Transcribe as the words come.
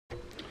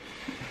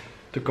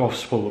The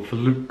Gospel of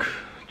Luke,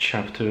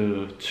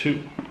 chapter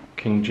 2,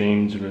 King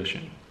James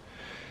Version.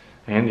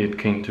 And it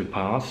came to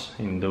pass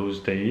in those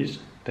days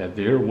that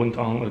there went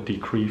on a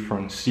decree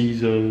from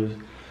Caesar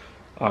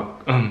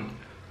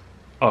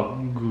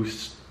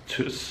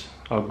Augustus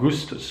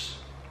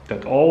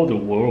that all the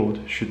world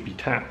should be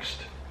taxed.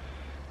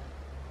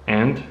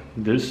 And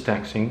this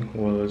taxing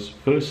was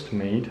first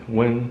made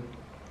when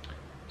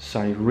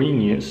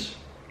Cyrenius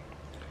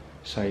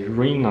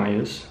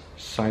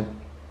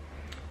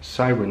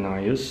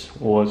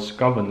was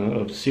governor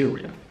of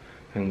Syria,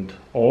 and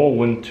all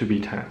went to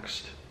be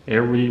taxed,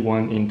 every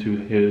one into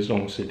his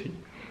own city.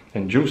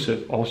 And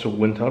Joseph also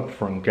went up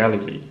from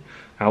Galilee,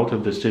 out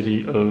of the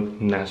city of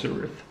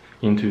Nazareth,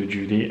 into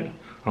Judea,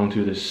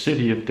 unto the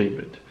city of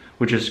David,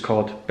 which is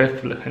called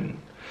Bethlehem,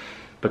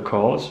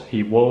 because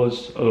he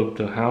was of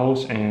the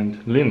house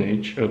and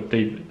lineage of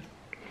David,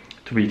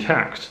 to be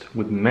taxed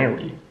with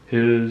Mary,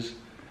 his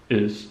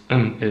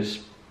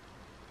espoused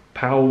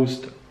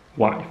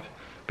wife,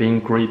 being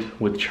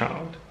great with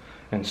child.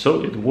 And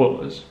so it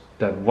was,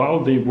 that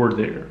while they were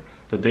there,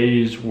 the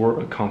days were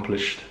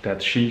accomplished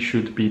that she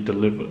should be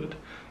delivered.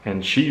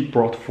 And she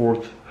brought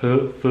forth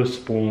her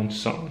firstborn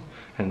son,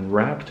 and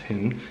wrapped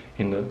him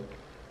in the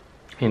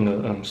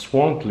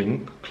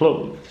swaddling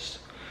clothes,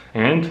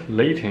 and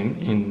laid him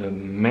in the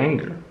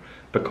manger,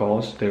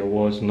 because there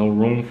was no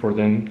room for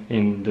them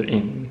in the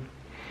inn.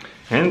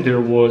 And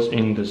there was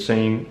in the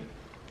same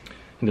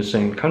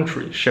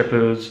country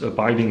shepherds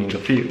abiding in the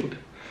field,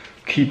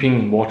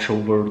 keeping watch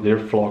over their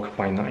flock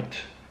by night.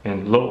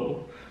 And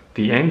lo,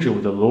 the angel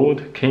of the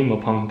Lord came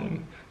upon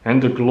them,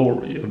 and the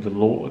glory of the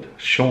Lord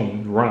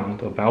shone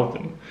round about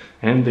them,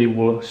 and they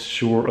were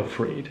sore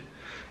afraid.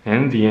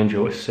 And the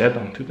angel said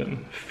unto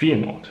them, Fear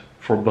not,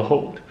 for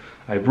behold,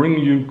 I bring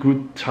you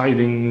good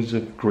tidings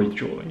of great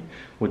joy,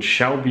 which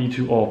shall be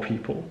to all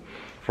people.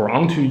 For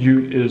unto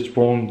you is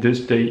born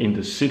this day in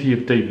the city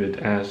of David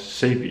a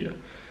Savior,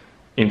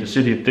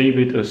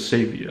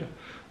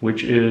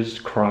 which is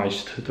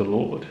Christ the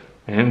Lord.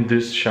 And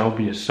this shall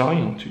be a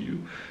sign unto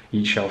you: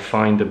 ye shall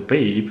find the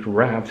babe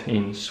wrapped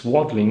in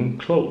swaddling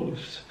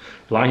clothes,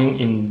 lying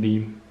in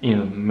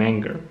a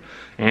manger.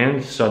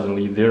 And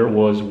suddenly there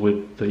was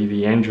with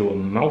the angel a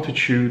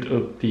multitude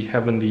of the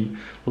heavenly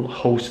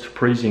host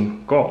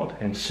praising God,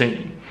 and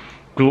saying,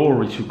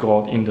 Glory to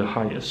God in the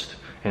highest,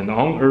 and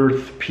on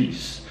earth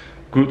peace,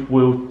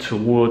 goodwill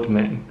toward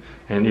men.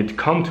 And it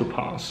come to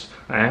pass,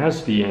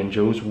 as the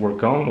angels were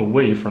gone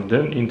away from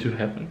them into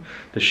heaven,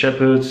 the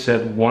shepherds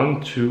said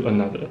one to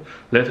another,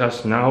 Let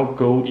us now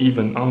go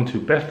even unto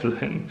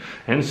Bethlehem,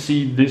 and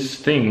see this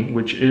thing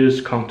which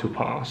is come to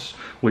pass,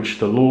 which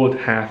the Lord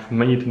hath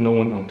made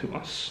known unto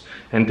us.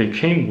 And they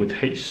came with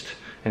haste,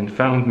 and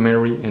found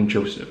Mary and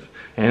Joseph,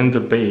 and the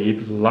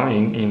babe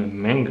lying in a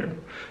manger.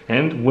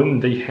 And when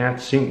they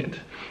had seen it,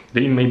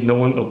 they made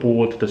known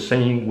abroad the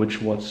saying which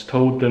was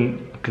told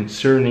them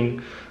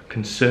concerning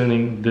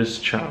this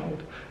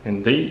child.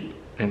 And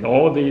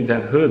all they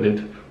that heard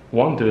it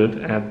wondered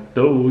at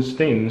those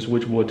things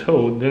which were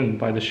told them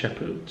by the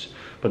shepherds.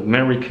 But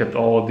Mary kept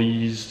all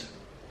these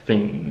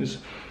things,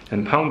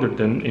 and pondered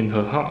them in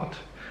her heart.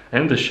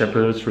 And the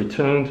shepherds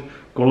returned,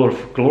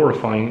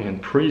 glorifying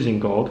and praising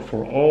God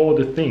for all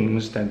the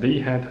things that they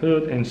had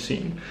heard and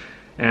seen,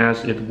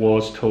 as it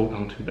was told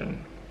unto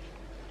them.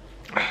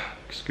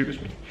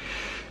 Excuse me.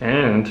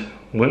 And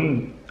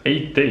when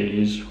 8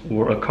 days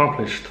were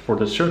accomplished for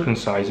the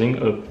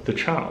circumcising of the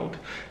child,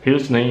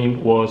 his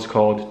name was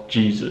called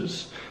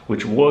Jesus,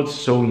 which was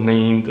so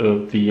named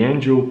of the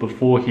angel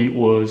before he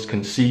was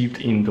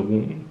conceived in the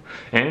womb.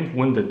 And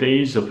when the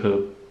days of her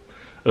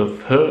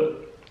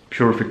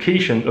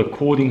purification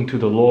according to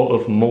the law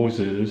of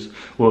Moses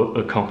were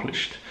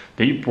accomplished,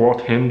 they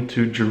brought him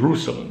to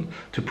Jerusalem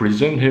to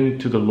present him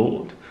to the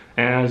Lord.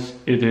 As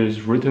it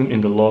is written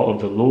in the law of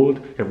the Lord,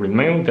 every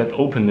male that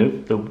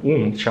openeth the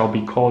womb shall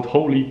be called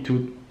holy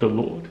to the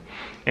Lord,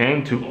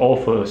 and to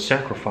offer a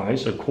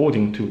sacrifice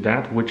according to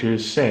that which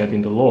is said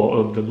in the law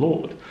of the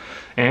Lord,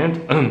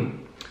 and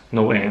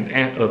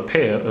a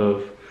pair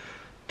of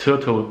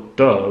turtle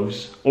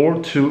doves or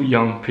 2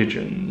 young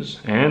pigeons.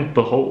 And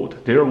behold,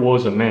 there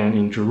was a man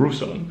in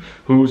Jerusalem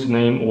whose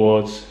name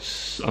was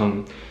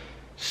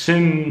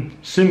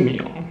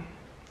Simeon,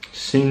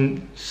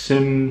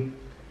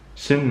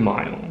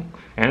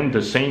 and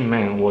the same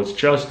man was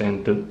just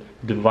and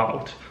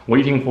devout,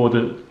 waiting for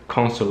the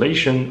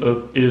consolation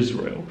of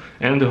Israel.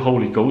 And the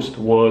Holy Ghost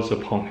was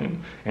upon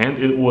him, and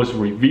it was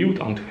revealed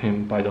unto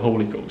him by the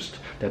Holy Ghost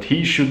that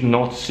he should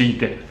not see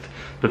death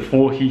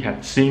before he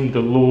had seen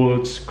the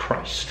Lord's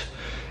Christ.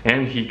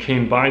 And he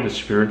came by the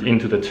Spirit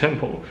into the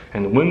temple.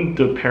 And when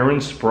the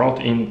parents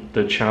brought in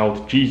the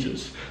child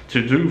Jesus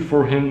to do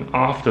for him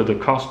after the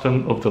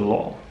custom of the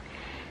law,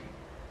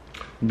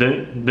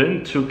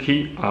 then took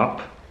he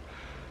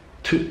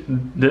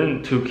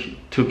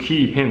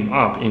him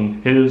up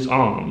in his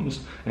arms,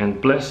 and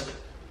blessed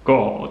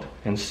God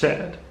and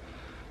said,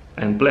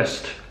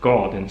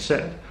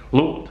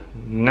 Lord,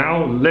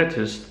 now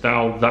lettest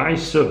thou thy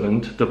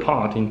servant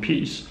depart in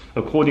peace,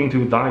 according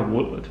to thy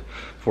word.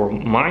 For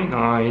mine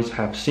eyes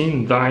have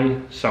seen thy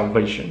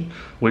salvation,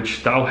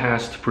 which thou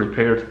hast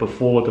prepared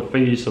before the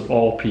face of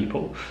all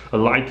people, a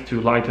light to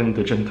lighten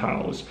the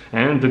Gentiles,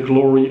 and the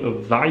glory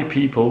of thy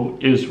people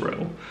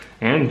Israel.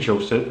 And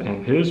Joseph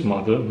and his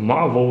mother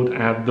marveled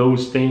at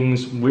those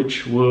things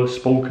which were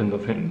spoken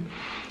of him.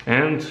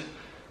 And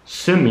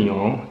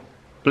Simeon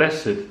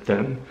blessed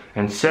them,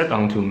 and said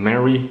unto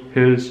Mary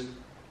his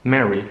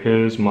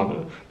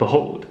mother,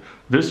 Behold,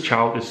 this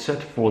child is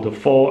set for the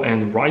fall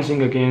and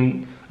rising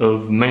again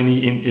of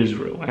many in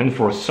Israel, and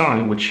for a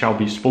sign which shall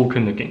be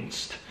spoken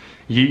against.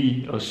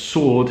 Yea, a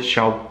sword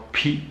shall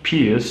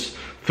pierce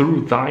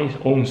through thy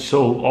own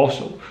soul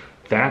also,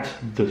 that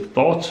the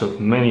thoughts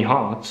of many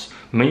hearts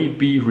may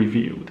be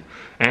revealed.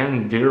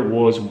 And there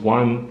was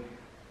one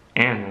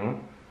Anna,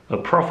 a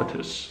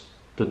prophetess,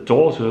 the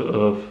daughter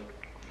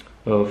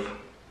of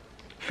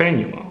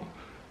Phanuel,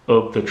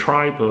 of the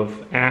tribe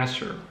of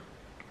Asher,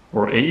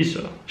 or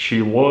Asa.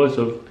 She was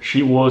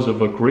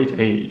of a great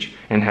age,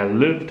 and had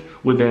lived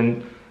with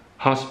a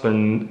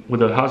husband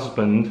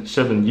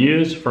 7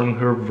 years from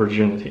her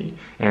virginity.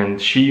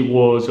 And she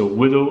was a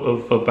widow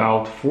of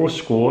about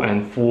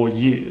 84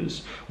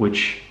 years,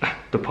 which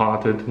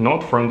departed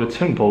not from the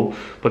temple,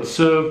 but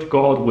served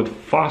God with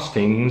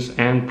fastings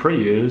and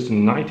prayers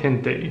night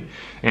and day.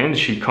 And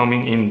she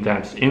coming in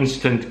that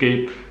instant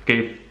gave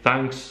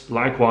thanks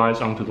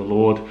likewise unto the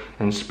Lord,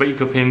 and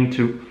spake of him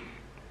to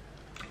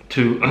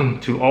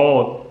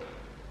all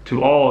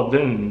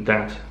them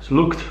that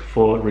looked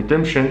for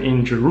redemption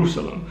in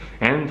Jerusalem.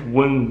 And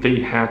when they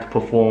had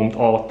performed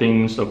all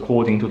things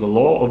according to the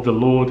law of the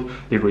Lord,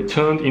 they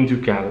returned into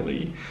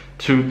Galilee,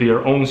 to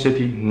their own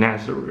city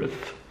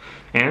Nazareth.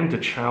 And the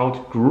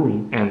child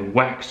grew and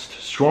waxed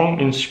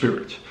strong in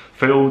spirit,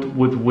 filled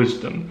with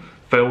wisdom,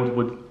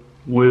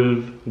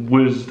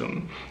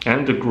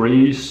 and the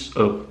grace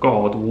of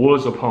God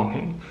was upon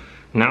him.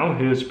 Now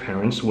his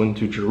parents went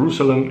to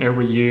Jerusalem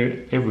every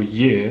year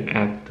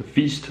at the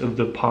feast of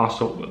the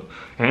Passover.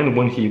 And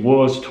when he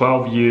was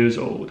 12 years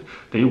old,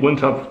 they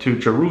went up to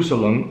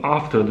Jerusalem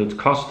after the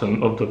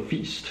custom of the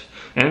feast.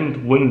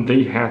 And when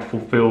they had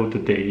fulfilled the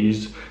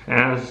days,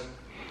 as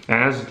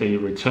they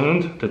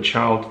returned, the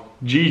child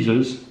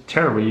Jesus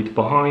tarried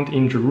behind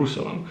in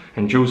Jerusalem,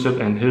 and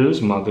Joseph and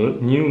his mother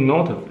knew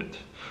not of it.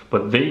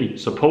 But they,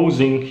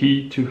 supposing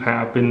he to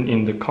have been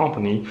in the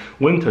company,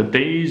 went a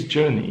day's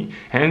journey,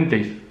 and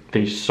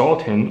they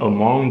sought him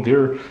among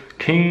their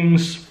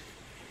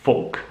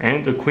kinsfolk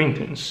and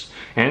acquaintance.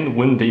 And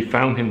when they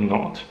found him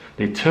not,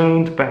 they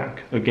turned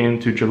back again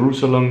to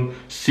Jerusalem,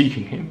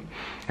 seeking him.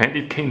 And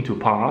it came to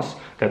pass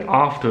that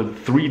after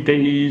 3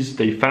 days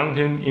they found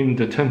him in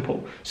the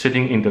temple,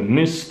 sitting in the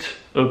midst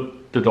of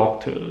the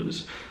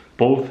doctors,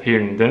 both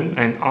hearing them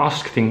and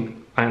asking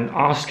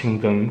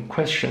them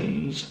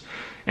questions.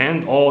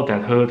 And all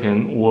that heard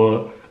him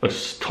were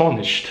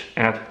astonished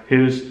at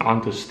his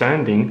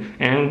understanding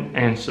and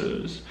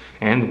answers.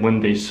 And when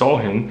they saw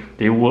him,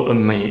 they were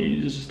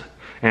amazed.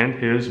 And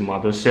his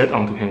mother said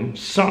unto him,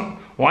 Son,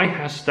 why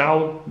hast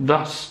thou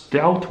thus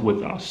dealt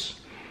with us?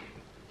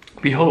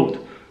 Behold,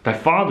 thy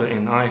father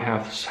and I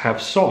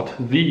have sought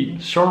thee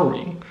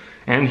sorrowing.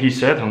 And he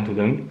said unto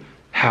them,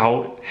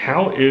 How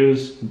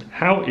is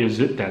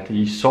it that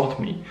ye sought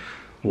me?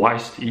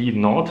 Wist ye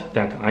not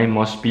that I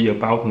must be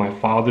about my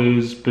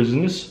father's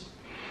business?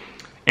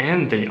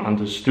 And they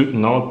understood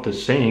not the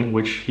saying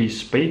which he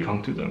spake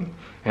unto them.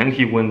 And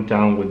he went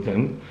down with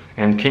them,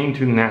 and came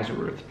to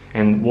Nazareth,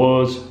 and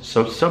was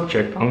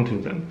subject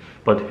unto them.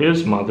 But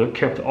his mother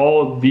kept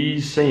all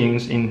these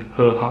sayings in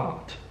her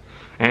heart.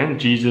 And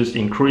Jesus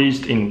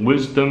increased in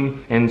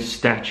wisdom and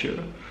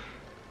stature,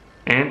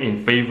 and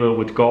in favor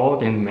with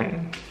God and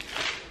man.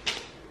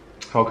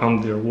 How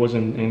come there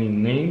wasn't any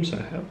names?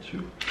 I have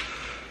to.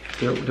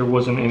 There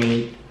wasn't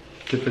any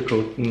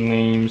difficult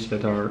names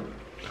that are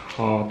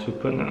hard to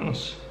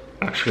pronounce.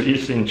 Actually,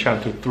 it's in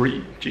chapter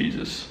 3,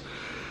 Jesus.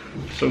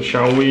 So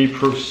shall we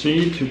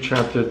proceed to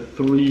chapter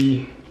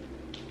 3?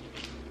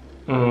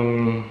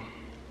 Yeah,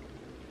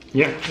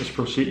 let's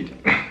proceed.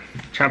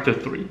 Chapter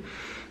 3.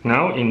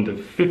 Now in the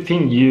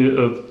 15th year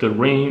of the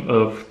reign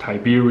of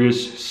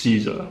Tiberius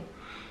Caesar,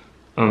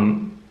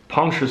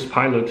 Pontius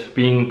Pilate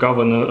being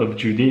governor of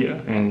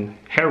Judea, and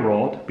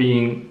Herod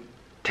being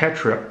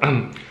tetrarch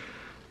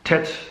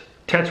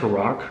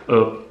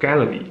of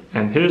Galilee,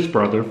 and his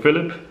brother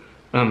Philip,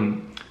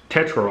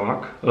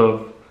 tetrarch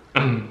of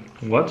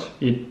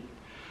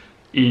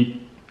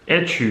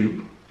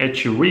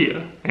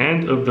Etruria,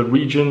 and of the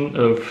region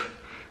of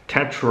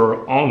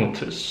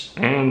Tetrachonitis,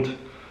 and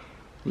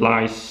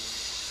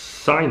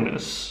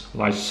Lysanias,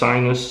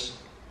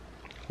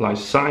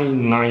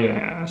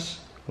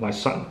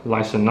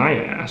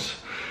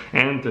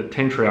 and the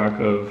tetrarch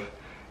of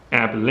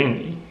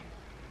Abilene,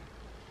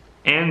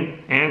 and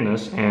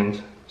Annas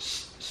and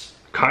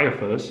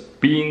Caiaphas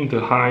being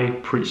the high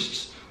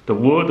priests. The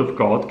word of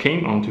God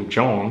came unto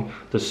John,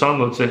 the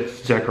son of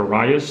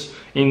Zacharias,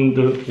 in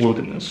the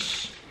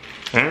wilderness.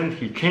 And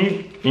he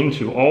came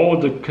into all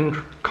the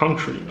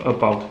country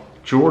about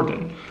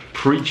Jordan,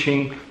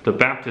 preaching the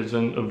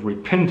baptism of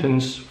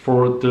repentance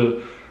for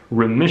the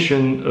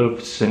remission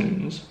of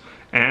sins,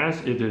 as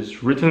it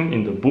is written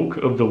in the book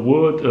of the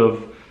word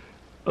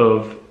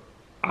of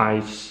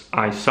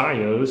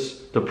Isaiah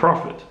the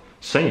prophet,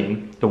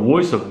 saying, the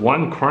voice of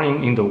one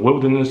crying in the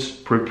wilderness,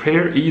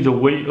 prepare ye the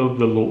way of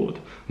the Lord,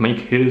 make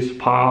his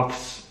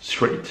paths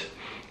straight.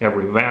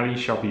 Every valley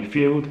shall be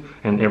filled,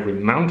 and every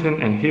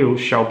mountain and hill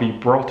shall be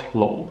brought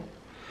low,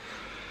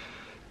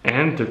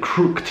 and the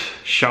crooked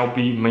shall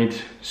be made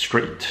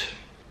straight,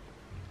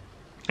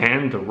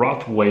 and the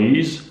rough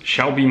ways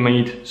shall be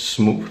made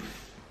smooth.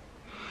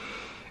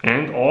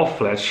 And all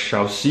flesh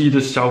shall see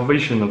the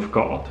salvation of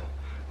God.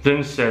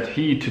 Then said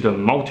he to the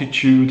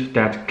multitude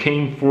that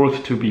came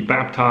forth to be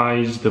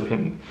baptized of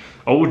him,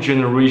 O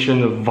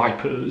generation of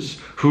vipers,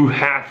 who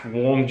hath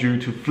warned you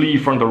to flee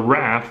from the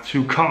wrath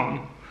to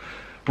come?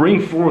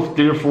 Bring forth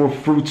therefore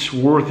fruits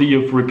worthy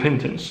of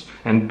repentance,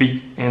 and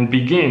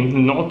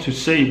begin not to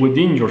say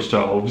within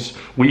yourselves,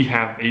 we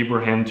have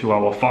Abraham to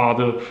our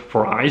father.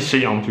 For I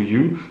say unto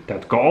you,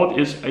 that God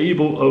is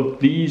able of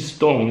these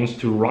stones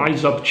to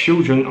rise up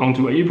children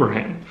unto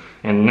Abraham.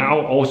 And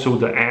now also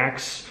the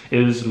axe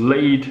is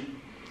laid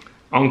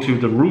unto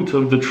the root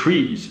of the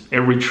trees.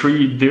 Every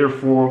tree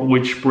therefore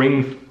which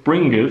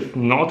bringeth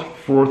not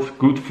forth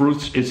good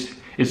fruits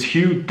is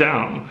hewed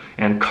down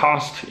and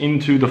cast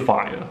into the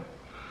fire.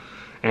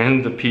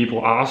 And the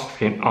people asked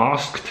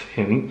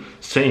him,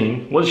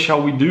 saying, what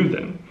shall we do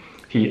then?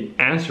 He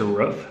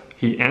answereth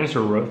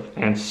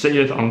and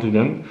saith unto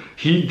them,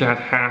 he that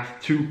hath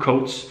 2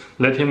 coats,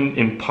 let him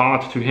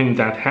impart to him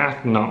that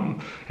hath none,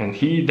 and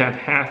he that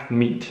hath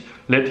meat,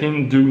 let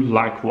him do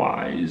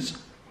likewise.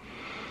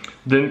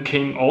 Then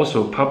came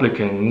also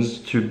publicans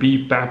to be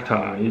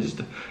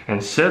baptized,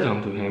 and said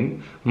unto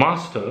him,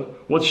 Master,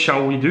 what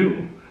shall we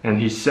do? And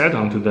he said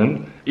unto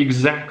them,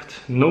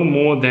 exact no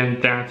more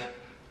than that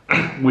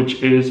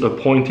which is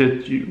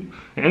appointed you.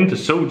 And the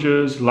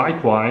soldiers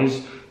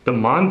likewise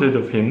demanded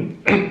of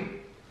him,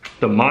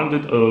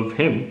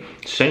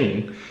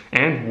 saying,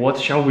 and what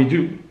shall we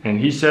do? And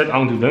he said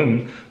unto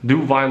them,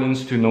 do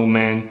violence to no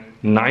man,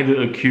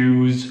 neither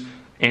accuse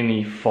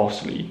any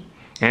falsely,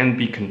 and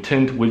be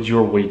content with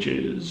your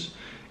wages.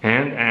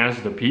 And as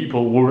the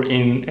people were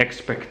in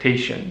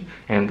expectation,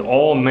 and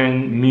all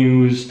men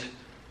mused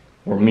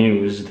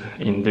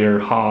in their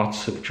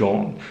hearts of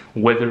John,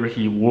 whether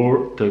he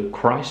were the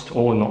Christ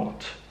or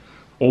not.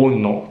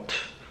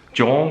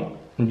 John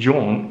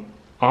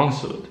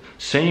answered,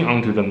 saying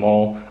unto them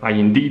all, I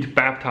indeed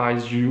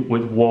baptize you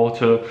with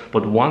water,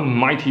 but one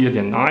mightier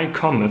than I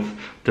cometh,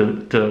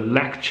 the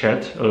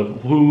latchet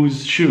of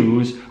whose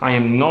shoes I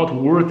am not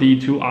worthy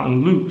to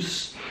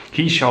unloose.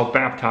 He shall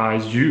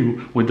baptize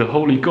you with the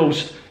Holy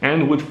Ghost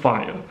and with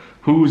fire,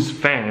 whose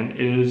fan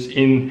is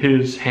in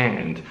his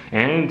hand,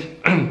 and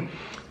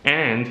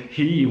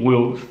he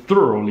will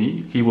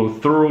thoroughly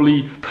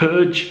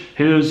purge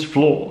his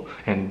floor,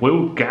 and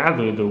will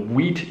gather the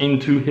wheat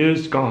into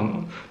his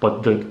garner,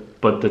 but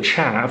the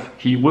chaff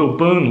he will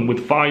burn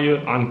with fire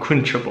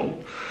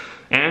unquenchable.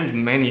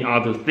 And many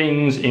other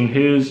things in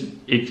his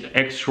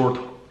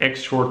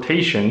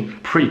exhortation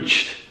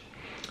preached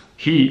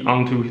he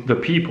unto the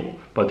people.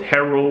 But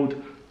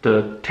Herod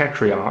the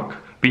Tetrarch,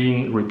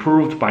 being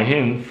reproved by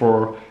him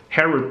for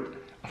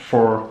Herodias,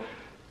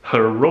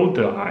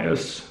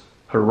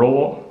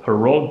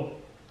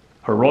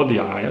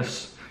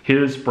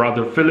 his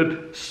brother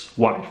Philip's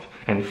wife,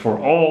 and for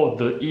all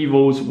the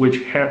evils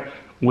which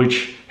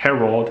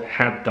Herod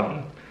had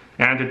done,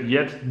 added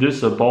yet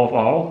this above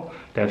all,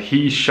 that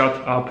he shut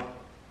up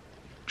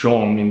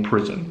John in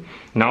prison.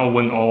 Now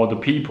when all the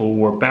people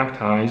were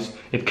baptized,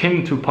 it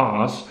came to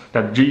pass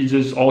that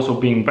Jesus also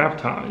being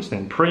baptized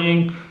and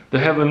praying, the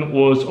heaven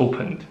was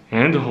opened,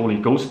 and the Holy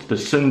Ghost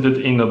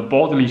descended in a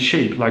bodily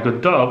shape like a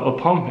dove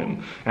upon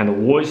him, and a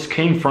voice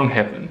came from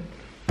heaven,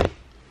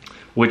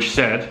 which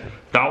said,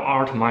 Thou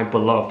art my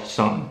beloved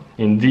Son,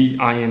 in thee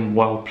I am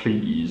well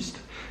pleased.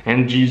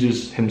 And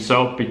Jesus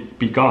himself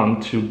began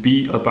to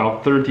be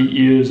about 30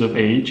 years of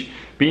age,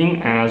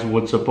 being as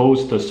was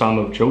supposed the son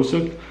of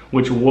Joseph,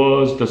 which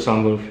was the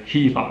son of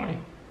Heli,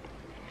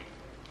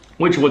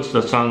 which was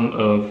the son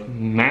of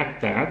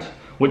Mathat,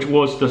 which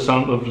was the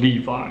son of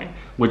Levi,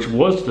 which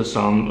was the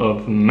son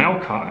of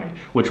Melchi,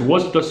 which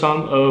was the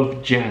son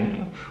of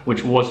Janna,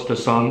 which was the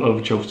son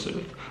of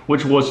Joseph,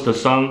 which was the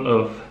son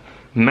of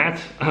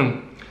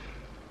Mattathias,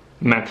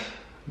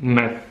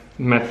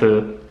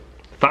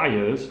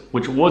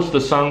 which was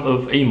the son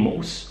of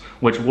Amos,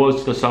 which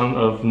was the son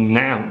of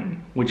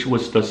Nahum, which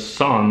was the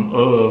son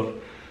of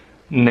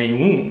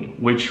Nahum,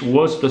 which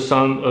was the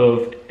son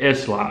of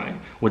Esli,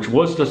 which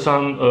was the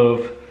son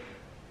of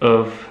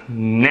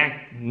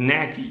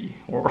Nagi,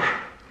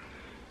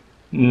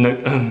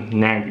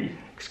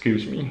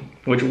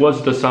 which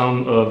was the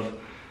son of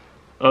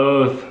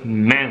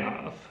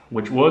Manath,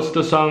 which was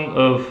the son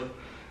of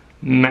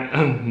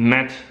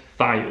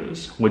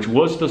Matthias, which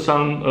was the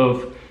son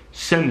of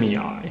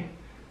Semai,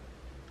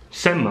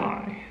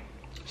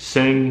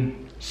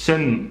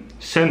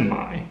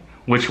 Semai,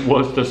 which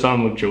was the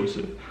son of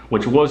Joseph,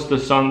 which was the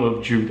son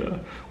of Judah,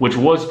 which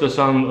was the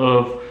son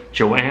of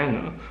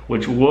Joanna,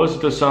 which was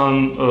the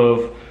son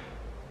of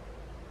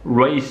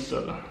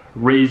Reza,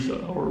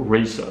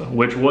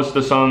 which was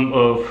the son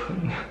of,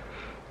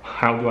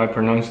 how do I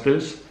pronounce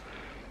this?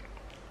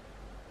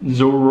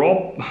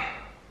 Zorobabel,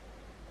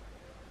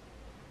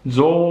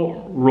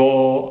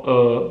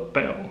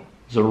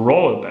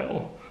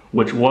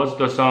 which was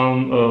the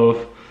son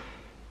of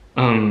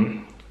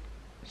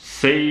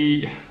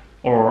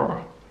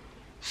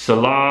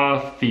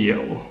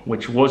Salathiel,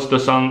 which was the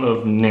son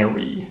of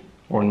Neri,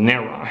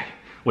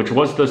 which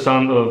was the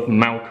son of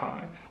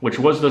Malchi, which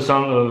was the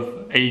son of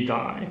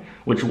Adai,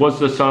 which was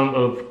the son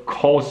of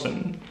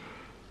Kosam,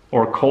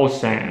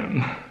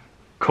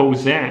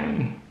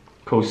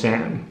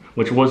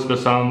 which was the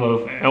son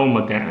of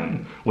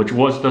Elmadam, which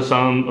was the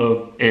son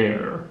of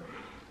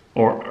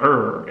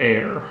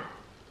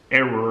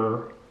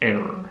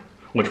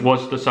which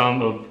was the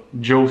son of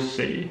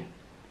Josie,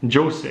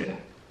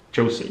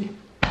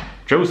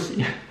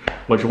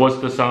 which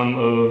was the son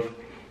of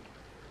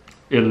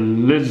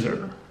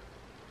Eliezer,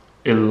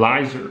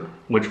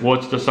 which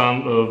was the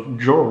son of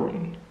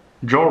Joran,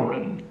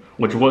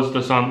 which was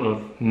the son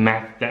of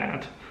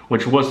Mathat,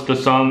 which was the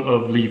son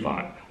of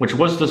Levi, which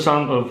was the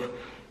son of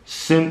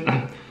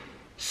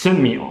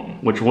Simeon,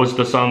 which was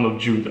the son of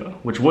Judah,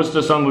 which was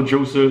the son of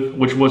Joseph,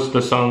 which was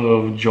the son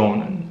of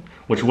Jonan,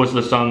 which was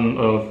the son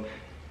of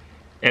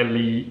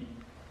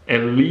Eliakim,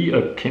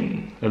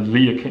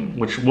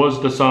 which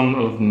was the son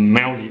of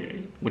Maliah,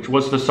 which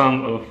was the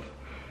son of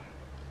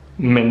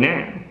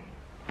Menan,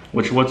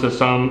 which was the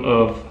son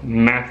of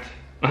Mattatha,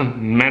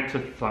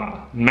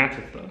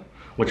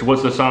 which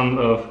was the son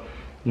of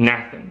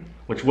Nathan,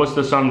 which was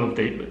the son of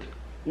David,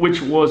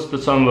 which was the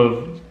son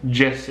of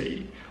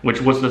Jesse,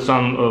 which was the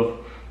son of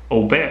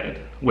Obed,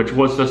 which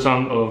was the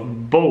son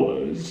of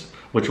Boaz,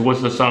 which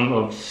was the son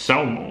of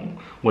Salmon,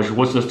 which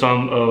was the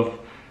son of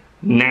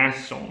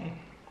Nason,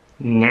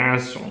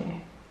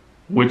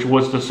 which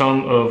was the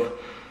son of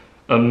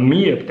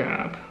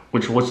Amminadab,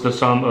 which was the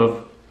son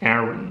of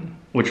Aaron,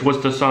 which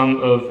was the son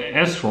of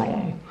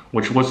Esron,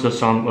 which was the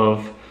son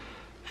of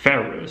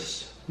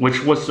Phares,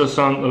 which was the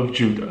son of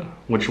Judah,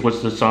 which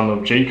was the son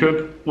of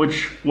Jacob,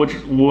 which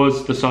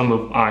was the son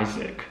of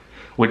Isaac,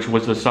 which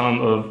was the son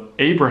of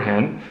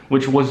Abraham,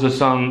 which was the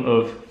son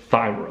of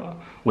Thira,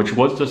 which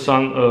was the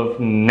son of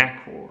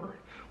Nachor,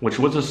 which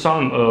was the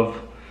son of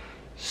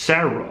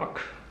Sarach,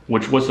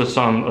 which was the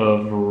son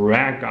of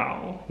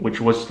Ragal, which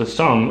was the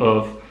son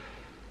of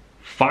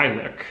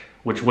Philek,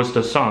 which was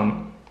the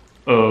son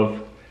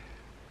of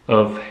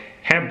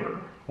Heber,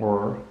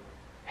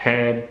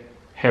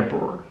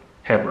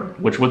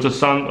 which was the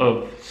son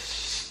of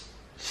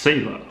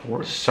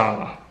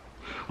Salah,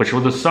 which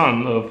was the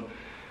son of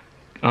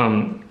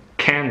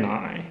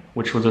Cani,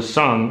 which was the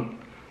son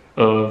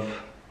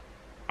of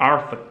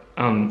Arphaxad,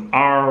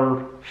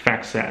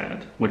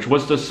 which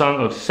was the son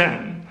of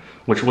Sem,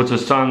 which was the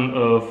son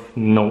of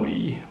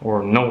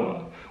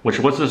Noah, which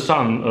was the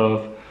son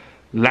of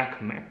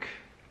Lachmech,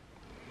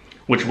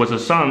 which was the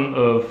son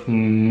of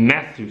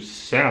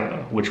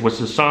Methuselah, which was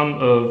the son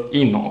of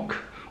Enoch,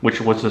 which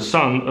was the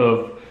son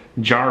of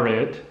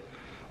Jared,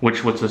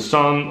 which was the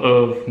son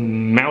of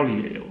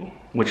Maliel,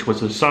 which was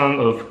the son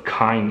of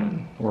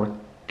Canaan,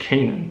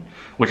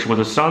 which was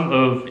the son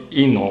of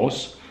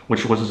Enos,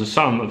 which was the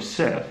son of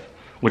Seth,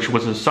 which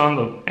was the son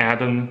of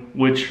Adam,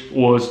 which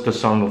was the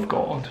son of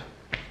God.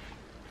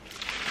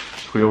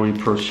 Here we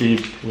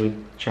proceed with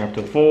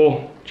chapter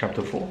 4.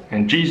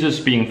 And Jesus,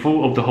 being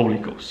full of the Holy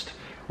Ghost,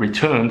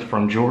 returned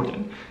from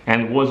Jordan,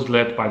 and was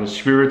led by the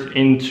Spirit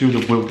into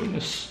the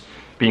wilderness,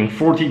 being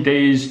 40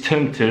 days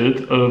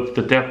tempted of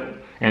the devil.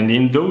 And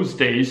in those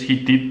days he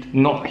did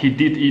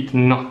eat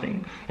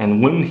nothing.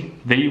 And when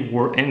they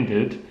were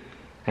ended,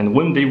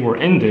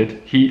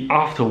 he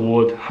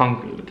afterward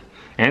hungered.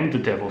 And the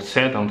devil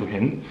said unto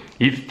him,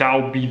 If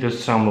thou be the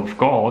Son of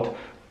God,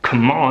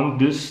 command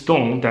this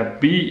stone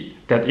that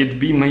it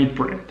be made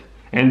bread.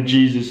 And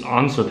Jesus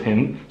answered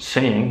him,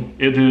 saying,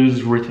 It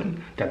is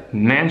written, that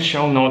man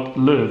shall not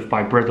live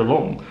by bread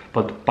alone,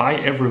 but by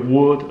every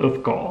word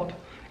of God.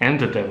 And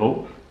the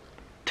devil,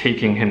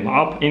 taking him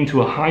up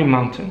into a high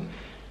mountain,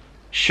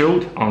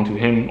 showed unto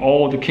him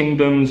all the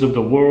kingdoms of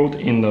the world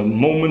in a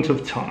moment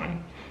of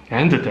time.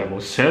 And the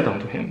devil said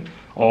unto him,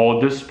 All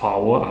this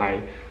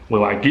power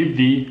will I give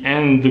thee,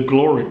 and the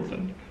glory of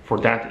them, for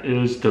that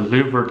is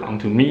delivered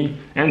unto me,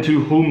 and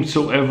to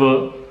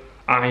whomsoever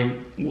I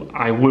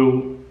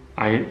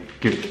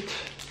give it.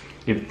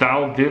 If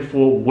thou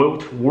therefore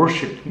wilt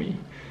worship me,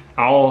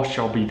 all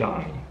shall be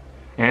thine.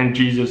 And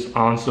Jesus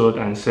answered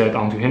and said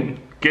unto him,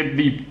 Get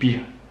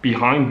thee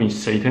behind me,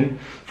 Satan,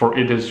 for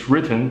it is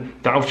written,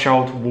 Thou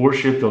shalt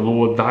worship the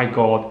Lord thy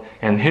God,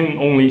 and him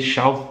only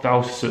shalt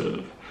thou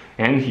serve.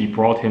 And he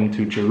brought him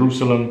to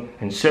Jerusalem,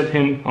 and set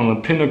him on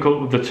the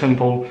pinnacle of the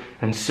temple,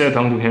 and said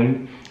unto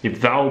him,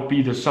 If thou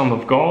be the Son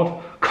of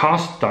God,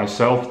 cast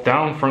thyself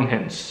down from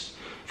hence.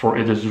 For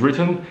it is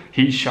written,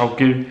 He shall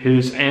give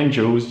his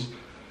angels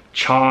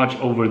charge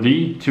over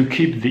thee to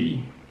keep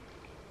thee.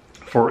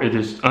 For it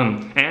is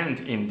and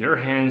in their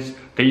hands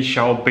they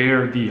shall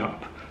bear thee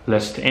up,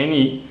 lest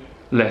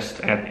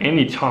at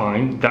any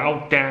time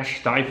thou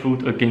dash thy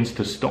foot against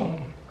a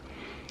stone.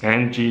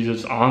 And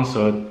Jesus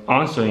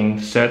answering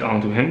said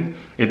unto him,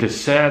 It is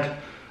said,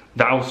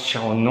 Thou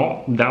shalt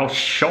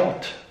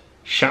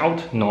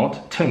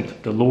not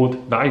tempt the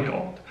Lord thy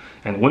God.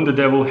 And when the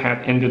devil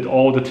had ended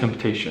all the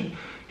temptation,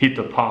 he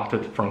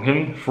departed from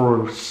him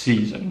for a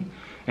season.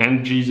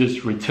 And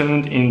Jesus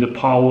returned in the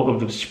power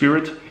of the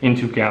Spirit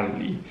into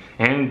Galilee.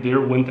 And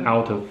there went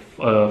out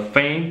a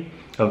fame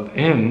of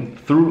him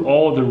through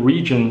all the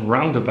region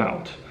round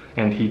about.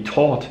 And he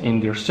taught in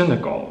their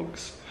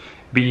synagogues,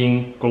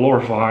 being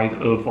glorified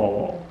of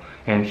all.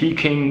 And he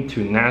came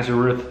to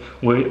Nazareth,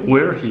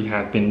 where he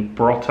had been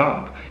brought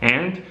up.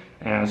 And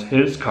as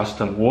his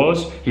custom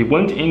was, he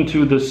went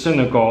into the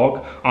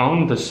synagogue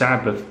on the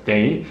Sabbath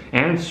day,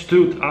 and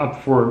stood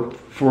up for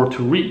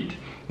to read.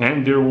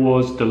 And there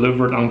was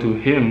delivered unto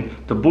him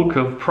the book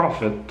of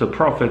the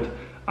prophet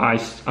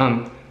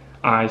Isaiah.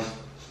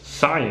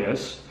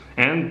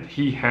 And when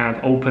he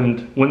had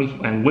opened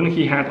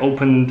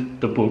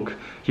the book,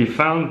 he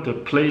found the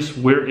place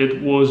where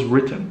it was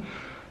written,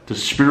 The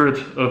Spirit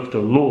of the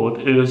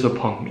Lord is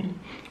upon me,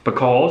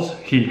 because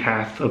he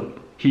hath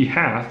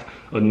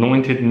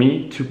anointed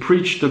me to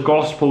preach the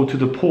gospel to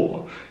the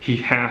poor. He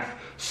hath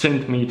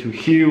sent me to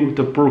heal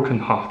the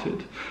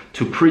brokenhearted,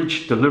 to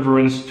preach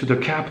deliverance to the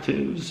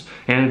captives,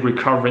 and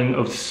recovering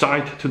of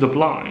sight to the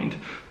blind,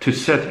 to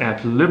set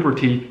at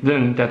liberty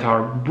them that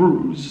are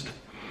bruised,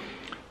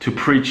 to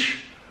preach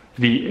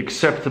the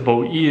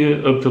acceptable year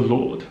of the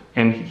Lord.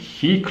 And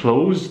he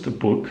closed the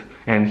book,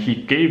 and he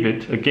gave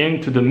it again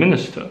to the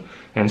minister,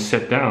 and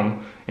sat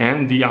down.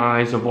 And the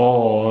eyes of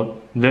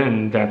all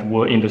them that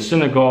were in the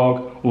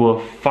synagogue were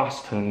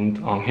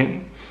fastened on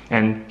him.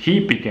 And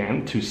he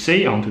began to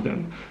say unto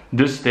them,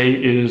 This day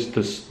is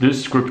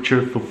this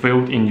scripture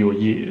fulfilled in your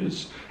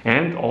ears.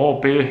 And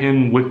all bare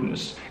him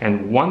witness,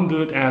 and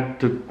wondered at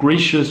the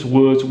gracious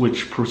words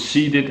which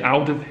proceeded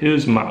out of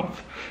his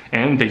mouth.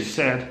 And they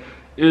said,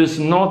 Is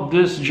not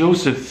this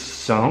Joseph's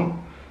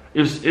son?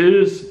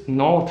 Is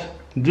not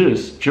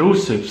this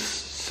Joseph's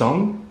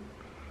son?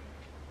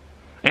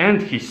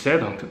 And he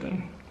said unto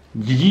them,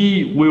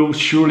 Ye will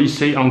surely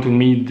say unto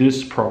me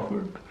this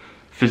proverb,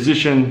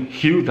 Physician,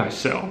 heal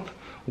thyself.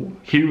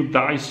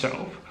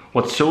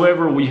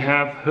 Whatsoever we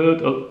have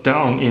heard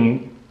down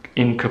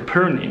in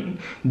Capernaum,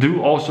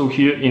 do also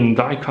here in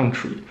thy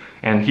country.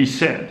 And he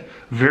said,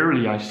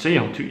 Verily I say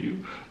unto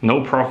you,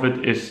 no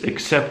prophet is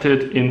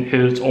accepted in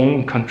his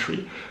own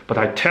country. But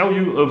I tell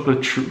you of the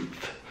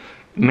truth,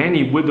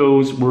 many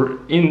widows were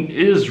in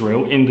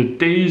Israel in the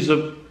days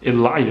of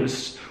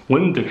Elias,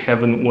 when the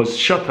heaven was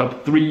shut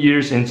up 3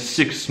 years and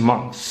 6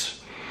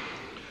 months,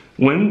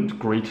 when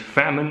great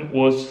famine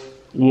was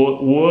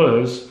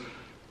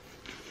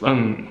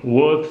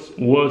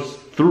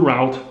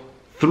throughout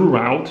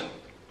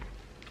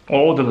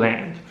all the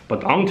land.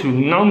 But unto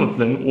none of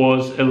them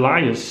was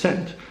Elias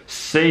sent,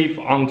 save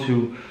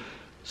unto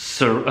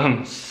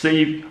Sarepta,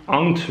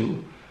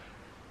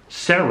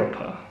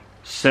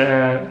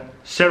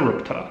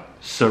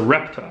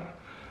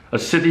 a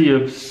city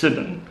of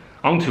Sidon,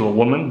 unto a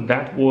woman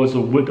that was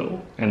a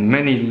widow. And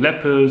many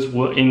lepers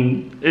were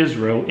in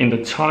Israel in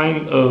the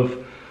time of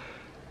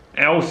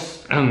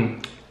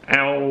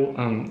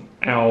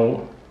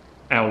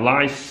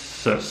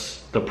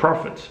Elias the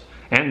prophet,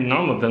 and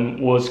none of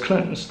them was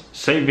cleansed,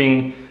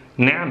 saving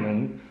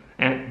Naaman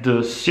and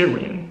the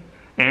Syrian.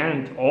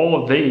 And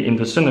all they in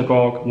the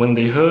synagogue, when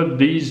they heard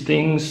these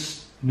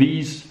things,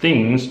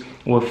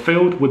 were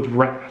filled with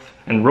wrath,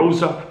 and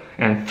rose up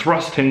and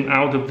thrust him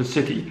out of the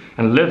city,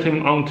 and led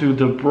him unto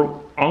the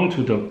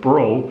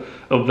brow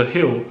of the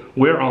hill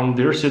whereon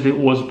their city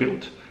was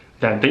built,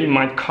 that they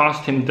might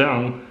cast him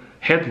down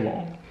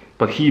headlong.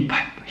 But he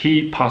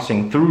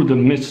passing through the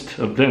midst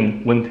of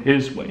them went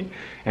his way,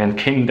 and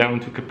came down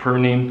to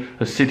Capernaum,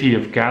 a city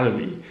of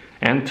Galilee,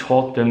 and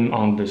taught them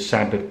on the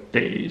Sabbath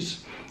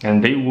days.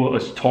 And they were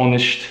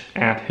astonished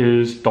at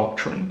his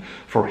doctrine,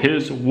 for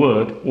his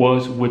word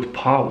was with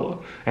power.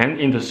 And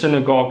in the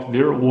synagogue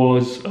there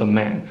was a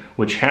man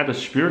which had the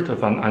spirit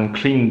of an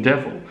unclean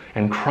devil,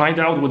 and cried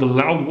out with a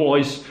loud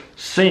voice,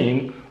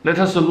 saying, Let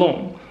us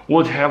alone.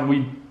 What have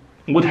we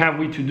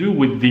to do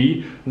with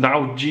thee,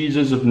 thou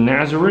Jesus of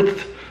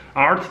Nazareth?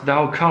 Art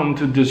thou come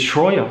to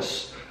destroy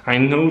us? I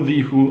know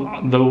thee who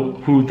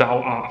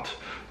thou art,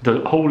 the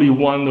Holy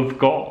One of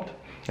God.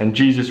 And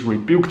Jesus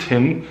rebuked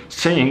him,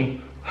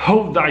 saying,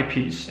 Hold thy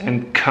peace,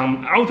 and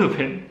come out of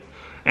him.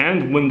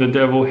 And when the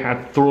devil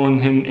had thrown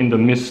him in the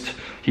midst,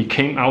 he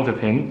came out of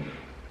him,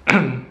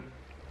 and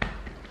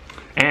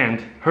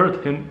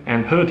hurt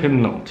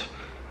him not.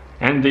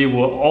 And they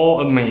were all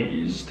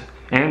amazed,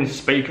 and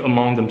spake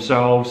among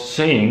themselves,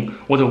 saying,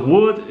 What a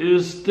word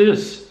is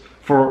this?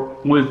 For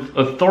with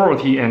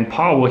authority and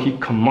power he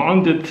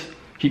commandeth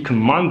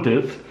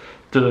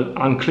the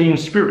unclean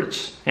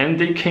spirits, and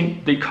they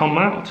come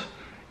out,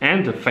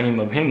 and the fame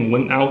of him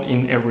went out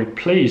in every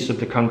place of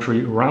the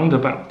country round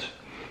about.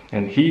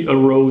 And he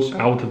arose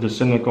out of the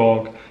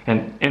synagogue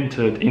and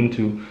entered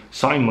into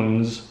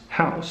Simon's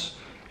house.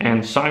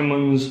 And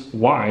Simon's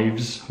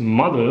wife's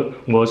mother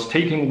was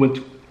taken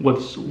with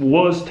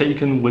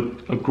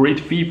a great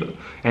fever,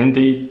 and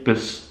they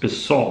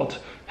besought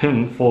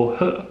him for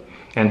her.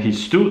 And he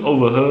stood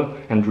over her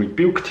and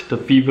rebuked the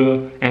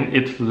fever, and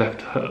it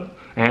left her.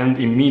 And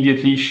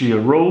immediately she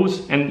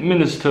arose and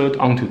ministered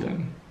unto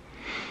them.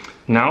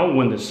 Now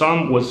when the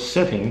sun was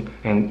setting,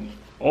 and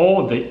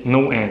all they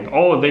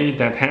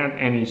that had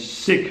any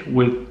sick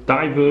with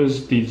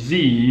divers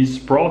disease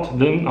brought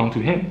them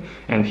unto him,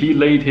 and he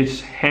laid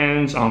his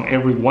hands on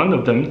every one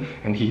of them,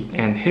 and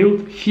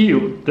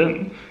healed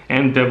them.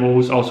 And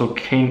devils also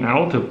came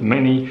out of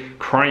many,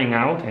 crying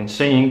out and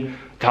saying,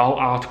 Thou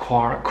art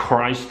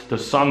Christ, the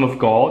Son of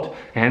God.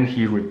 And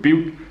he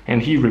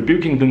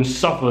rebuking them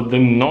suffered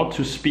them not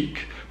to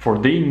speak, for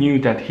they knew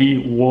that he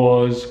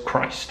was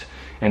Christ.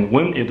 And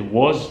when it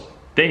was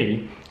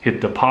day, he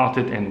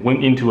departed and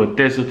went into a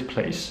desert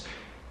place.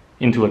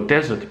 And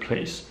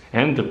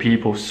the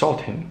people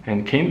sought him,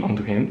 and came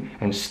unto him,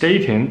 and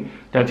stayed him,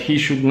 that he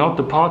should not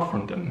depart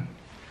from them.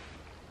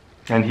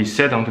 And he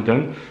said unto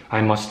them,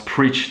 I must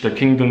preach the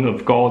kingdom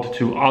of God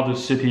to other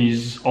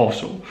cities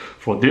also,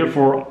 for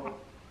therefore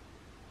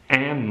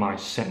am I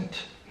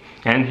sent.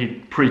 And he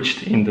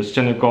preached in the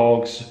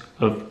synagogues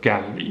of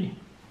Galilee.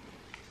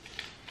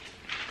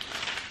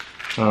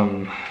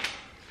 One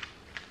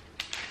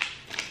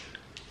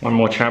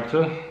more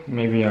chapter.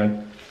 Maybe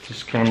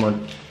this camera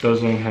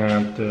doesn't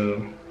have the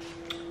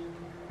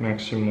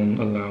maximum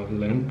allowed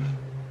length.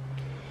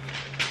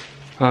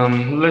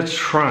 Let's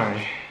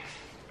try.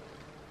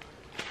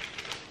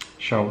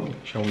 Shall we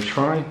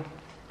try?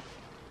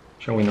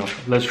 Shall we not?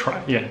 Let's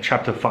try. Yeah,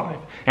 chapter 5.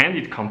 And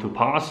it come to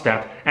pass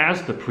that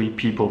as the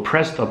people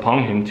pressed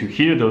upon him to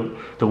hear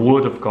the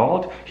word of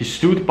God, he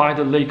stood by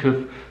the lake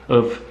of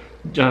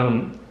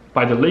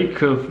Gennesaret,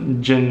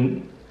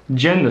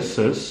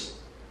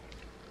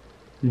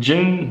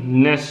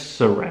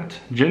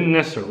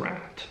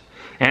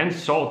 and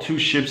saw two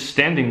ships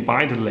standing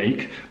by the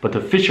lake, but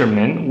the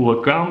fishermen were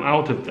gone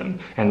out of them,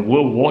 and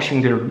were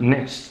washing their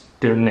nets.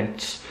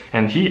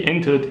 And he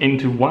entered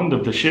into one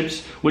of the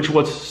ships, which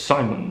was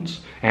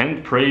Simon's,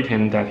 and prayed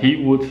him that he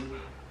would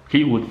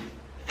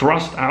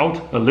thrust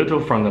out a little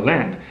from the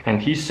land.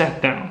 And he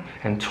sat down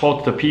and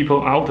taught the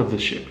people out of the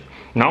ship.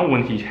 Now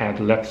when he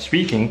had left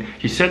speaking,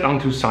 he said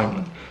unto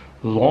Simon,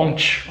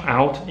 Launch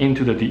out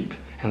into the deep,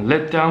 and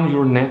let down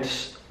your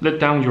nets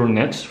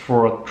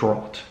for a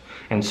draught.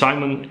 And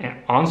Simon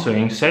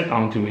answering said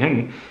unto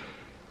him,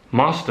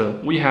 Master,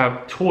 we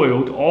have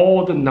toiled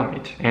all the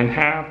night, and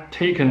have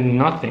taken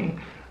nothing.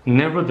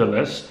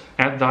 Nevertheless,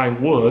 at thy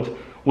word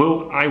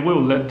I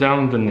will let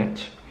down the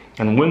net.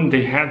 And when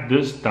they had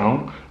this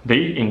done,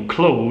 they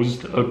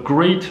enclosed a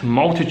great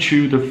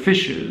multitude of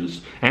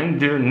fishes,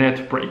 and their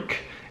net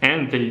brake.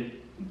 And they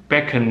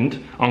beckoned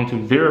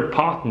unto their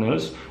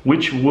partners,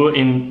 which were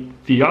in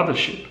the other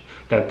ship,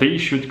 that they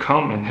should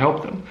come and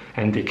help them.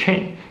 And they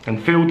came,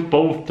 and filled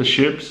both the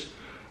ships,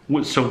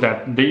 so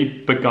that they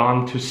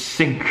began to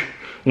sink.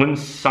 When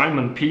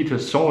Simon Peter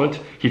saw it,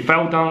 he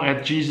fell down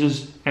at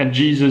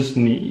Jesus'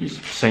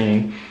 knees,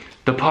 saying,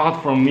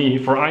 Depart from me,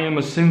 for I am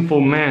a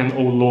sinful man,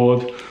 O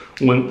Lord.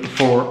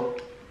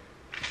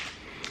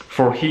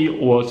 For he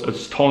was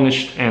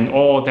astonished, and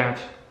all that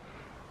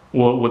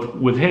were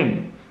with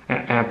him,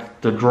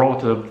 at the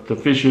draught of the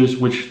fishes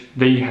which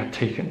they had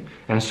taken.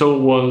 And so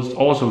was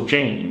also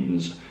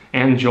James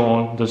and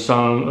John, the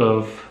son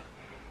of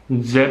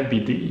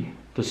Zebedee,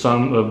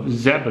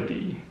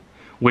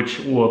 which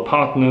were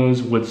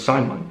partners with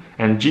Simon.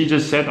 And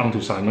Jesus said unto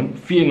Simon,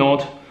 Fear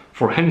not,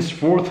 for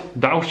henceforth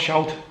thou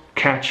shalt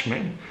catch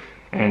men.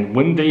 And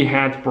when they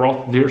had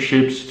brought their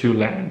ships to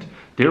land,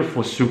 they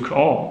forsook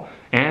all,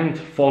 and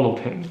followed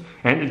him.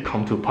 And it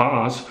come to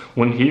pass,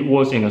 when he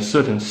was in a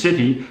certain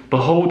city,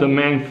 behold, a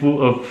man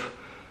full of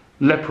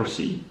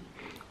leprosy,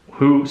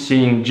 who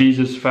seeing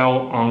Jesus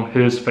fell on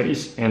his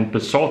face, and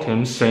besought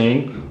him,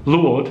 saying,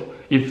 Lord,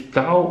 if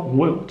thou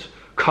wilt,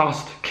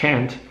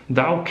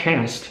 thou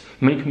canst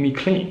make me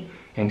clean.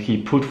 And he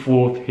put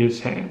forth his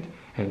hand,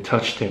 and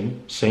touched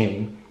him,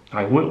 saying,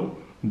 I will,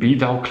 be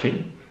thou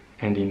clean.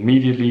 And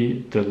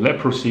immediately the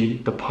leprosy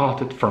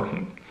departed from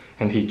him.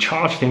 And he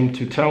charged him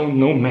to tell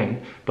no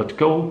man, but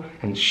go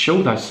and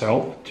show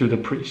thyself to the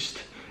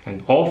priest,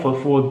 and offer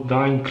for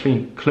thine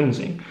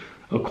cleansing,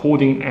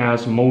 according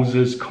as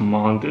Moses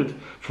commanded,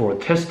 for a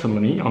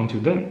testimony unto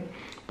them.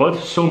 But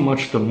so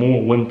much the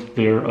more went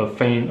there a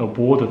fame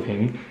abroad of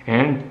him,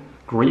 and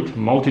great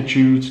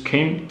multitudes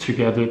came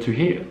together to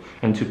hear,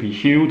 and to be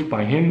healed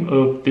by him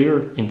of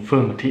their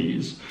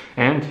infirmities.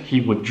 And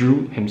he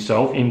withdrew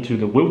himself into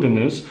the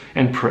wilderness,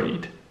 and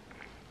prayed.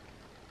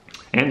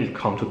 And it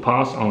come to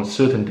pass on a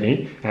certain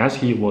day, as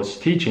he was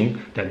teaching,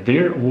 that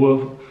there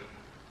were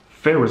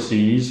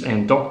Pharisees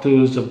and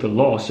doctors of the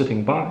law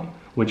sitting by,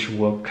 which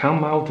will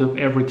come out of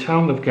every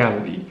town of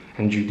Galilee,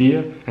 and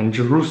Judea, and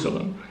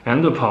Jerusalem,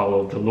 and the power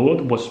of the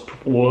Lord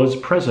was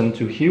present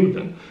to heal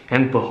them.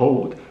 And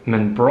behold,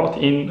 men brought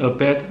in a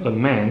bed a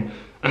man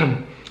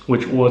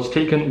which was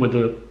taken with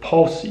a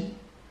palsy.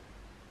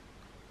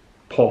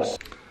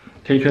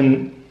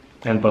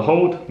 And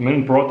behold,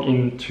 men brought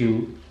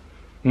into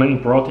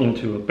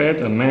a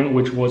bed a man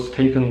which was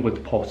taken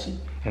with palsy,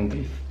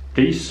 and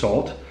they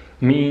sought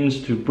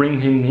means to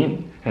bring him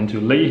in, and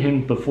to lay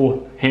him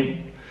before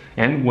him.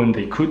 And when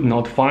they could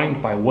not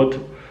find by what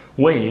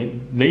way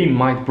they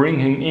might bring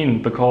him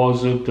in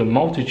because of the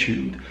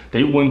multitude,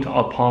 they went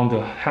upon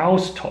the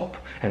housetop,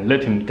 and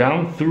let him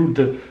down through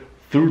the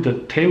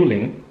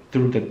tailing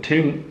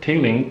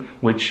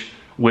which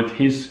with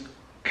his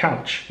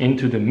couch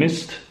into the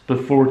midst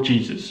before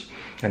Jesus.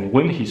 And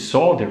when he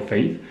saw their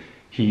faith,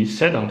 he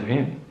said unto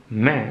him,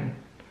 Man,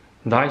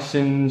 thy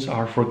sins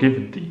are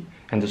forgiven thee.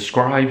 And the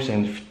scribes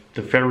and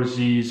the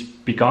Pharisees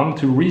began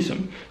to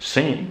reason,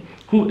 saying,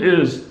 Who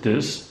is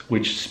this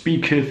which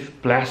speaketh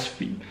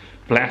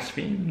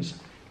blasphemies?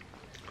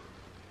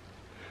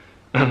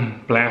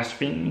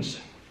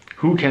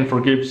 Who can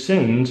forgive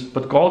sins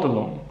but God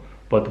alone?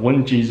 But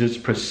when Jesus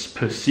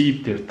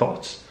perceived their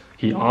thoughts,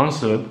 he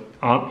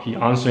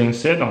answering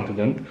said unto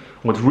them,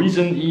 What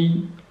reason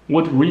ye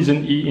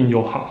in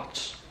your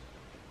hearts?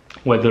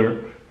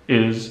 Whether it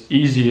is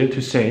easier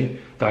to say,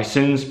 Thy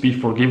sins be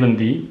forgiven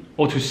thee,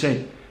 or to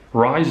say,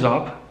 Rise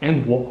up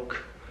and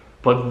walk.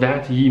 But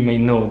that ye may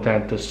know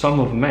that the Son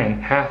of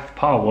Man hath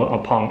power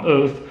upon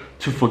earth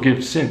to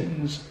forgive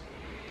sins.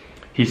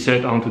 He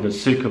said unto the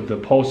sick of the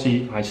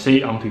palsy, I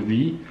say unto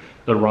thee,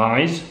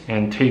 Arise,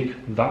 and take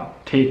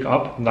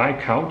up thy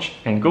couch,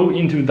 and go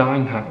into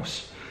thine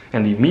house.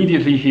 And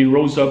immediately he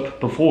rose up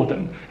before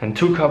them, and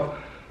took up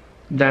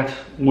that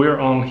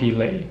whereon he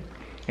lay,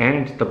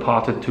 and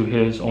departed to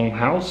his own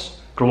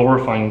house,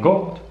 glorifying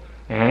God.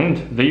 And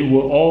they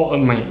were all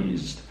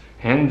amazed,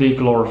 and they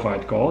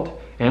glorified God,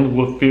 and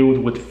were filled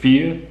with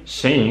fear,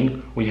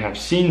 saying, We have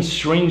seen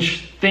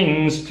strange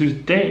things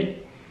today.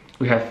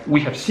 We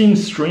have seen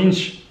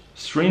strange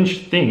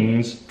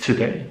things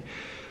today.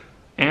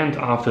 And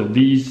after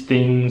these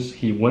things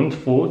he went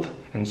forth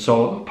and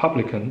saw a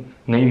publican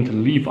named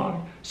Levi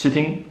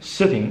sitting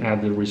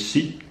at the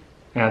receipt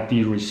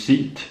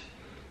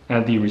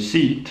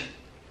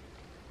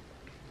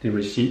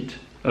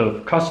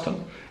of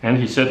custom. And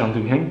he said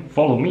unto him,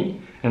 Follow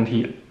me. And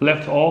he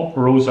left all,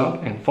 rose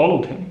up, and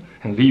followed him.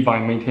 And Levi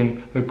made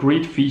him a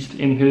great feast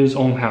in his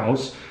own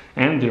house.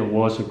 And there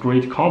was a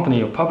great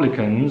company of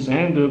publicans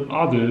and of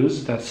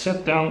others that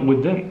sat down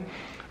with them.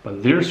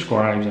 But their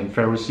scribes and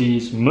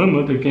Pharisees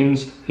murmured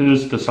against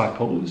his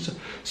disciples,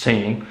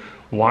 saying,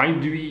 Why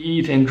do ye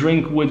eat and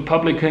drink with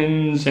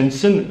publicans and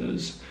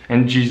sinners?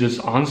 And Jesus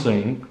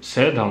answering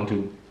said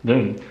unto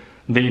them,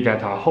 They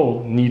that are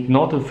whole need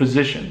not a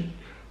physician,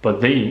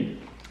 but they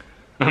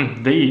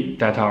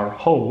that are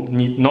whole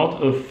need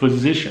not a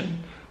physician,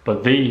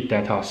 but they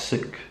that are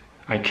sick.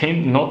 I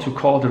came not to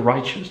call the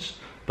righteous,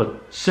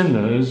 but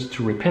sinners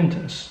to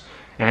repentance.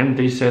 And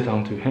they said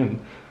unto him,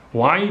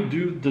 Why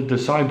do the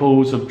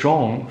disciples of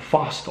John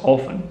fast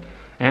often,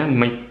 and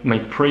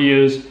make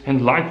prayers,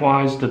 and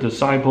likewise the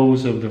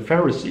disciples of the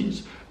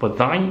Pharisees, but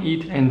thine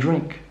eat and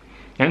drink?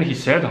 And he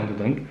said unto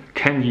them,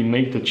 Can ye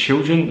make the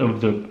children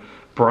of the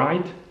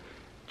bride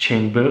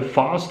chamber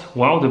fast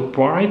while the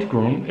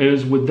bridegroom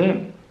is with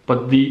them?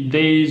 But the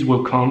days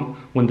will come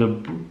when the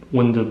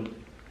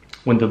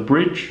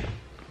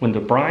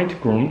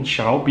bridegroom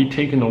shall be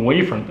taken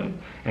away from them,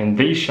 and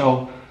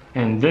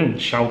then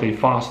shall they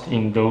fast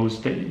in those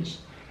days.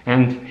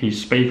 And he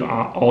spake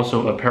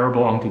also a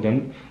parable unto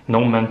them,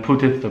 No man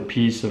putteth a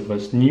piece of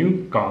a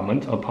new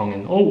garment upon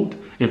an old,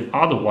 if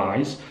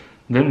otherwise,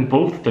 then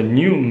both the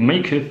new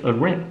maketh a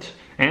rent,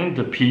 and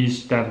the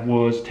piece that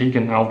was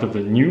taken out of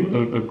the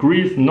new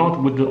agreeth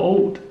not with the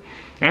old.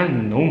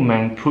 And no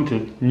man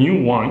putteth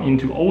new wine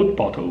into old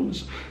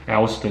bottles,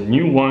 else the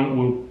new wine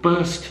will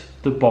burst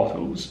the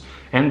bottles,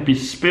 and be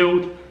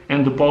spilled,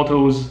 and the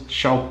bottles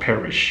shall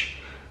perish.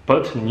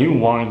 But new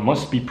wine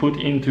must be put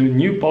into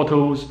new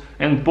bottles,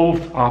 and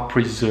both are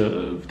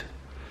preserved.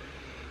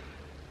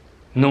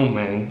 No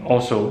man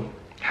also,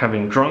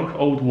 having drunk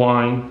old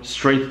wine,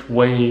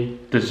 straightway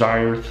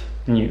desireth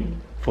new,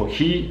 for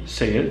he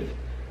saith,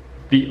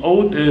 The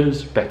old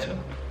is better.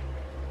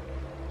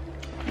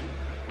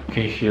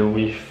 Okay, here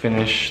we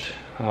finished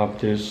up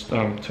this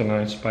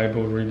tonight's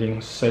Bible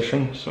reading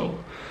session. So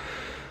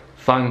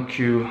thank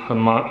you,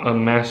 a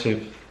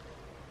massive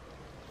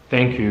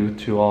thank you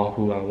to all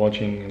who are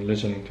watching and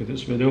listening to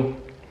this video.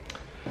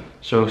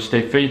 So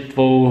stay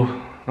faithful,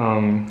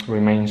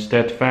 remain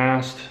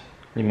steadfast,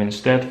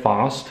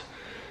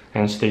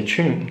 and stay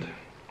tuned.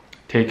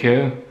 Take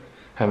care,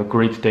 have a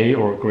great day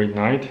or a great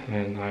night,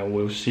 and I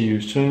will see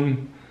you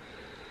soon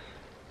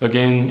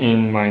again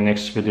in my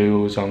next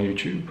videos on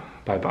YouTube.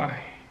 Bye bye.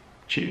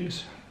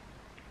 Cheers.